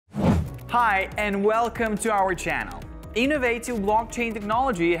Hi and welcome to our channel. Innovative blockchain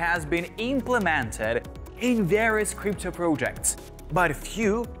technology has been implemented in various crypto projects, but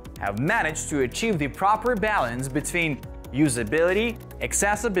few have managed to achieve the proper balance between usability,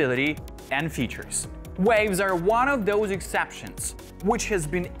 accessibility, and features. Waves are one of those exceptions, which has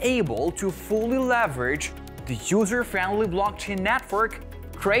been able to fully leverage the user-friendly blockchain network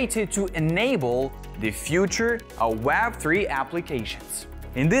created to enable the future of Web3 applications.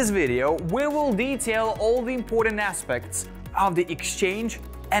 In this video, we will detail all the important aspects of the exchange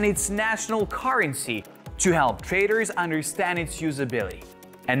and its national currency to help traders understand its usability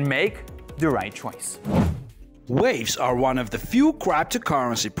and make the right choice. Waves are one of the few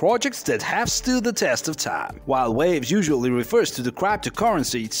cryptocurrency projects that have stood the test of time. While Waves usually refers to the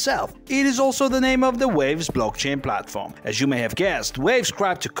cryptocurrency itself, it is also the name of the Waves blockchain platform. As you may have guessed, Waves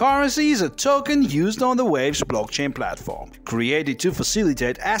cryptocurrency is a token used on the Waves blockchain platform. Created to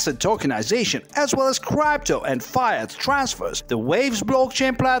facilitate asset tokenization as well as crypto and fiat transfers, the Waves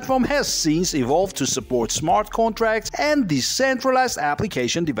blockchain platform has since evolved to support smart contracts and decentralized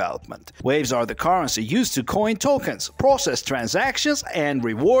application development. Waves are the currency used to coin tokens, process transactions, and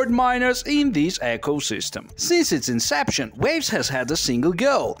reward miners in this ecosystem. Since its inception, Waves has had a single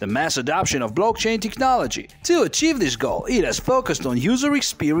goal: the mass adoption of blockchain technology. To achieve this goal, it has focused on user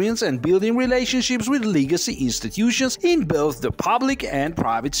experience and building relationships with legacy institutions in both the public and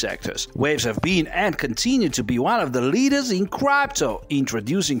private sectors. Waves have been and continue to be one of the leaders in crypto,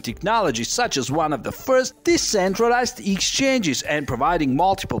 introducing technologies such as one of the first decentralized exchanges and providing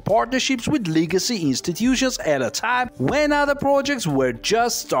multiple partnerships with legacy institutions at a time when other projects were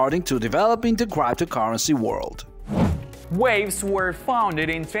just starting to develop in the cryptocurrency world. Waves were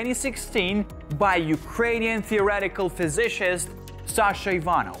founded in 2016 by Ukrainian theoretical physicist Sasha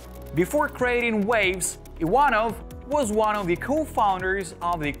Ivanov. Before creating Waves, Ivanov was one of the co-founders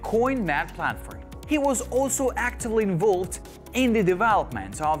of the CoinMed platform. He was also actively involved in the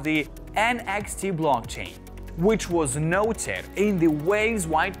development of the NXT blockchain, which was noted in the Waves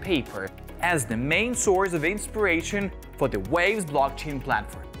white paper as the main source of inspiration for the Waves blockchain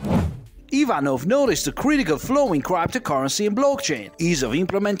platform. Ivanov noticed a critical flaw in cryptocurrency and blockchain: ease of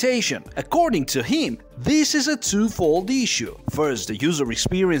implementation. According to him, this is a twofold issue. First, the user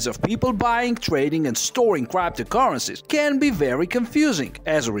experience of people buying, trading, and storing cryptocurrencies can be very confusing.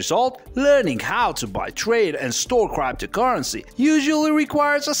 As a result, learning how to buy, trade, and store cryptocurrency usually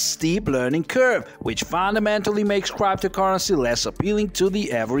requires a steep learning curve, which fundamentally makes cryptocurrency less appealing to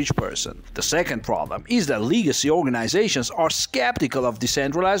the average person. The second problem is that legacy organizations are skeptical of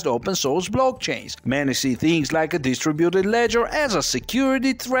decentralized open source blockchains. Many see things like a distributed ledger as a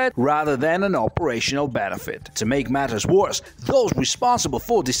security threat rather than an operational benefit. To make matters worse, those responsible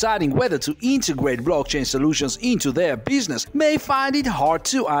for deciding whether to integrate blockchain solutions into their business may find it hard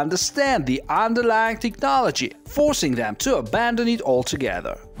to understand the underlying technology, forcing them to abandon it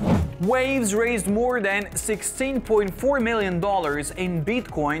altogether. Waves raised more than $16.4 million in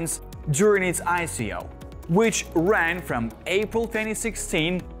bitcoins during its ICO, which ran from April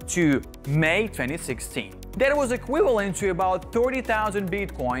 2016 to May 2016. That was equivalent to about 30,000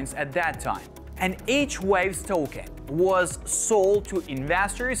 bitcoins at that time. And each Waves token was sold to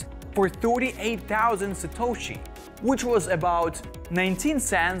investors for 38,000 Satoshi, which was about 19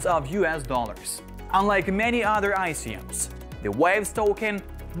 cents of US dollars. Unlike many other ICOs, the Waves token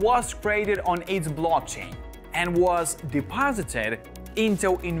was created on its blockchain and was deposited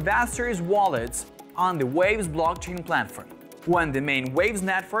into investors' wallets on the Waves blockchain platform when the main Waves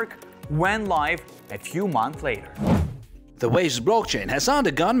network went live a few months later. The Waves blockchain has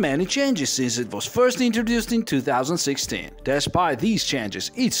undergone many changes since it was first introduced in 2016. Despite these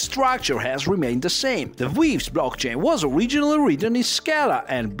changes, its structure has remained the same. The Waves blockchain was originally written in Scala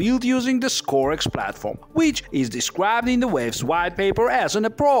and built using the Scorex platform, which is described in the Waves white paper as an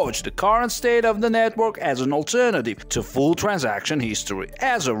approach to the current state of the network as an alternative to full transaction history,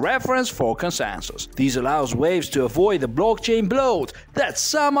 as a reference for consensus. This allows Waves to avoid the blockchain bloat that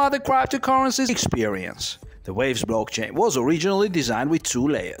some other cryptocurrencies experience. The Waves blockchain was originally designed with two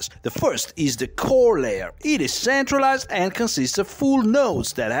layers. The first is the core layer. It is centralized and consists of full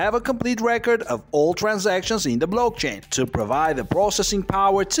nodes that have a complete record of all transactions in the blockchain to provide the processing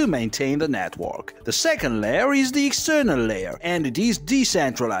power to maintain the network. The second layer is the external layer, and it is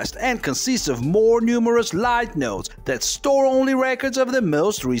decentralized and consists of more numerous light nodes that store only records of the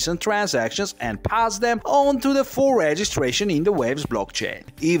most recent transactions and pass them on to the full registration in the Waves blockchain.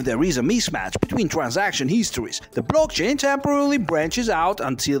 If there is a mismatch between transaction history factories. The blockchain temporarily branches out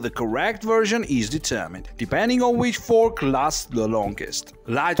until the correct version is determined, depending on which fork lasts the longest.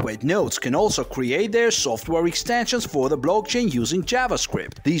 Lightweight nodes can also create their software extensions for the blockchain using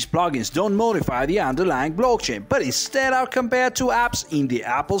JavaScript. These plugins don't modify the underlying blockchain, but instead are compared to apps in the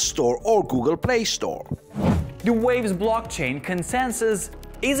Apple Store or Google Play Store. The Waves blockchain consensus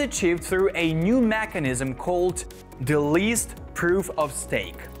is achieved through a new mechanism called the least proof of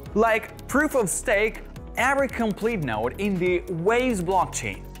stake. Like proof of stake, every complete node in the Waves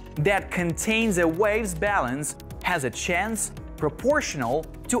blockchain that contains a Waves balance has a chance proportional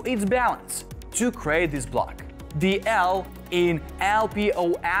to its balance to create this block. The L in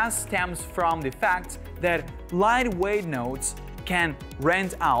LPOS stems from the fact that lightweight nodes can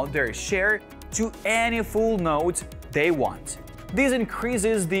rent out their share to any full node they want. This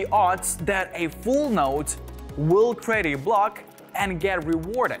increases the odds that a full node will create a block and get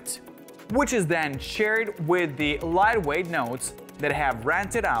rewarded, which is then shared with the lightweight nodes that have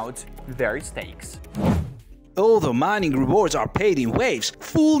rented out their stakes. Although mining rewards are paid in Waves,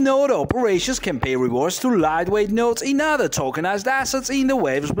 full node operations can pay rewards to lightweight nodes in other tokenized assets in the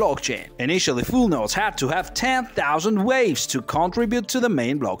Waves blockchain. Initially, full nodes had to have 10,000 Waves to contribute to the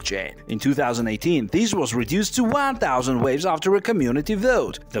main blockchain. In 2018, this was reduced to 1,000 Waves after a community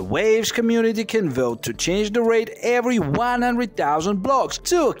vote. The Waves community can vote to change the rate every 100,000 blocks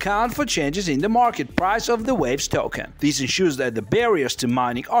to account for changes in the market price of the Waves token. This ensures that the barriers to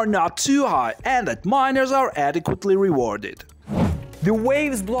mining are not too high and that miners are adequately rewarded. The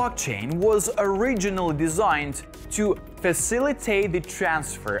Waves blockchain was originally designed to facilitate the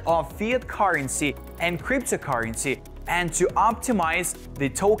transfer of fiat currency and cryptocurrency and to optimize the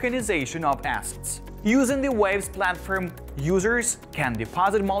tokenization of assets. Using the Waves platform, users can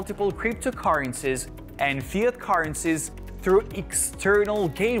deposit multiple cryptocurrencies and fiat currencies through external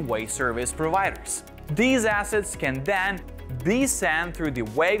gateway service providers. These assets can then be sent through the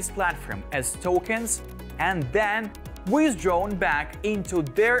Waves platform as tokens and then withdrawn back into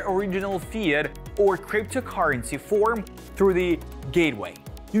their original fiat or cryptocurrency form through the gateway.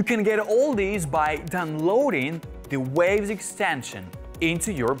 You can get all these by downloading the Waves extension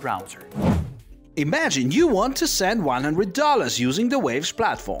into your browser. Imagine you want to send $100 using the Waves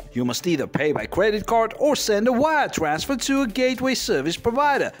platform. You must either pay by credit card or send a wire transfer to a gateway service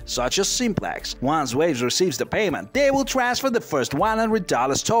provider, such as Simplex. Once Waves receives the payment, they will transfer the first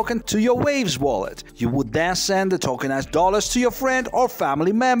 $100 token to your Waves wallet. You would then send the tokenized dollars to your friend or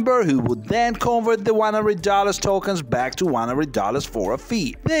family member, who would then convert the $100 tokens back to $100 for a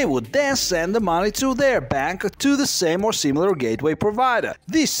fee. They would then send the money to their bank to the same or similar gateway provider.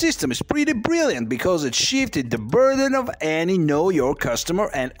 This system is pretty brilliant because it shifted the burden of any Know Your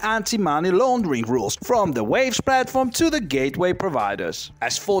Customer and anti-money laundering rules from the Waves platform to the gateway providers.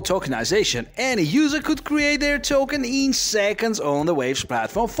 As for tokenization, any user could create their token in seconds on the Waves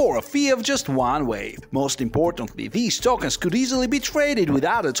platform for a fee of just one Wave. Most importantly, these tokens could easily be traded with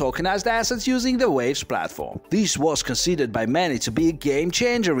other tokenized assets using the Waves platform. This was considered by many to be a game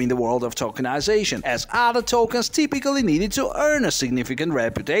changer in the world of tokenization, as other tokens typically needed to earn a significant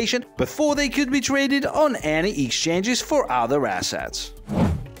reputation before they could be traded on any exchanges for other assets.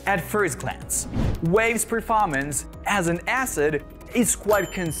 At first glance, Waves' performance as an asset is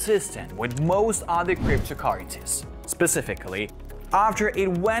quite consistent with most other cryptocurrencies. Specifically, after it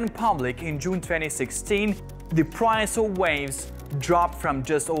went public in June 2016, the price of Waves dropped from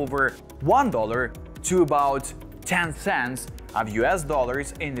just over $1 to about 10 cents of US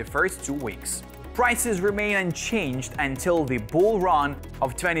dollars in the first 2 weeks. Prices remain unchanged until the bull run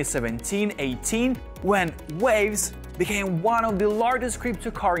of 2017-18, when Waves became one of the largest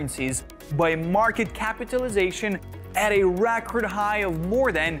cryptocurrencies by market capitalization at a record high of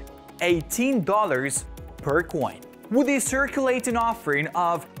more than $18 per coin. With a circulating offering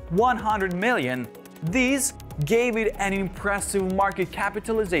of 100 million, this gave it an impressive market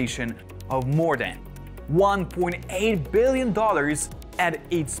capitalization of more than $1.8 billion at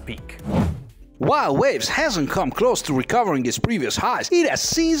its peak. While Waves hasn't come close to recovering its previous highs, it has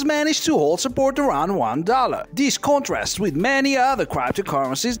since managed to hold support around $1. This contrasts with many other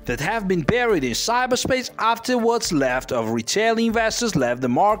cryptocurrencies that have been buried in cyberspace after what's left of retail investors left the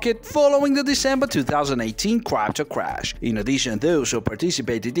market following the December 2018 crypto crash. In addition, those who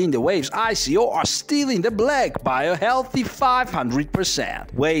participated in the Waves ICO are still in the black by a healthy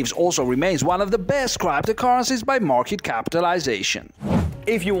 500%. Waves also remains one of the best cryptocurrencies by market capitalization.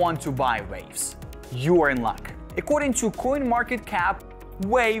 If you want to buy Waves, you are in luck. According to CoinMarketCap,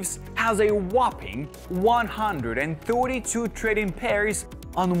 Waves has a whopping 132 trading pairs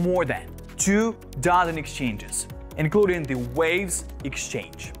on more than 2 dozen exchanges, including the Waves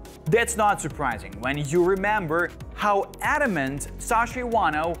exchange. That's not surprising when you remember how adamant Satoshi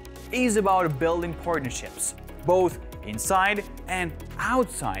Wano is about building partnerships, both inside and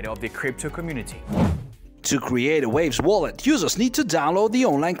outside of the crypto community. To create a Waves wallet, users need to download the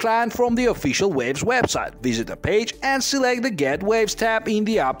online client from the official Waves website, visit the page and select the Get Waves tab in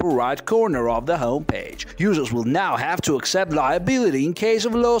the upper right corner of the home page. Users will now have to accept liability in case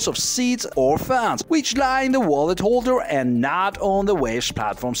of loss of seeds or funds, which lie in the wallet holder and not on the Waves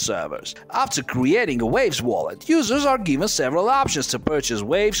platform servers. After creating a Waves wallet, users are given several options to purchase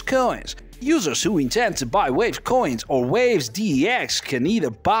Waves coins. Users who intend to buy Waves coins or Waves DEX can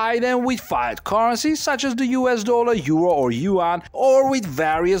either buy them with fiat currencies such as the US dollar, euro or yuan, or with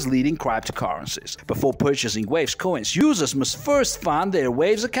various leading cryptocurrencies. Before purchasing Waves coins, users must first fund their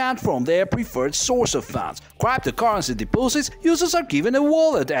Waves account from their preferred source of funds. Cryptocurrency deposits, users are given a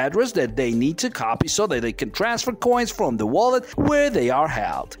wallet address that they need to copy so that they can transfer coins from the wallet where they are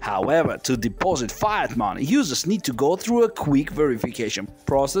held. However, to deposit fiat money, users need to go through a quick verification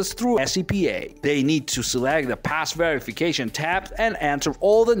process through SEPA. They need to select the Pass Verification tab and enter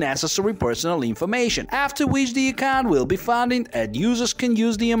all the necessary personal information, after which the account will be funded and users can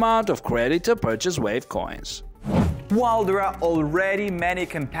use the amount of credit to purchase Wave coins. While there are already many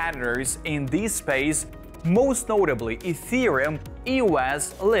competitors in this space, most notably Ethereum,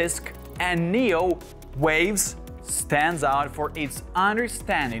 EOS, Lisk, and Neo, Waves stands out for its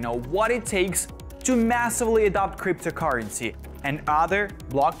understanding of what it takes to massively adopt cryptocurrency and other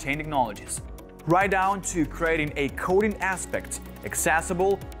blockchain technologies, right down to creating a coding aspect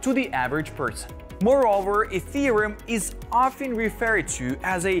accessible to the average person. Moreover, Ethereum is often referred to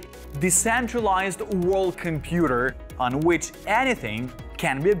as a decentralized world computer on which anything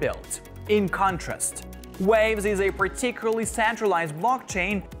can be built. In contrast, Waves is a particularly centralized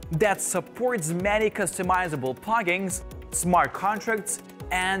blockchain that supports many customizable plugins, smart contracts,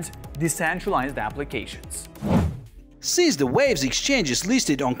 and decentralized applications. Since the Waves exchange is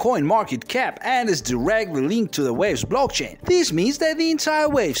listed on CoinMarketCap and is directly linked to the Waves blockchain, this means that the entire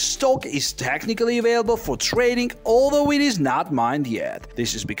Waves stock is technically available for trading, although it is not mined yet.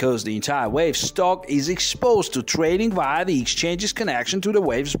 This is because the entire Waves stock is exposed to trading via the exchange's connection to the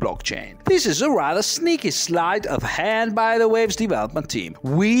Waves blockchain. This is a rather sneaky sleight of hand by the Waves development team,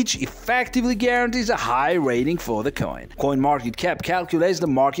 which effectively guarantees a high rating for the coin. CoinMarketCap calculates the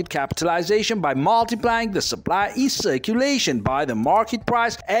market capitalization by multiplying the supply in circulation by the market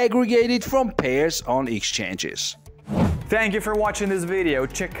price aggregated from pairs on exchanges. Thank you for watching this video.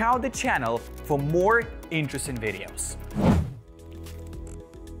 Check out the channel for more interesting videos.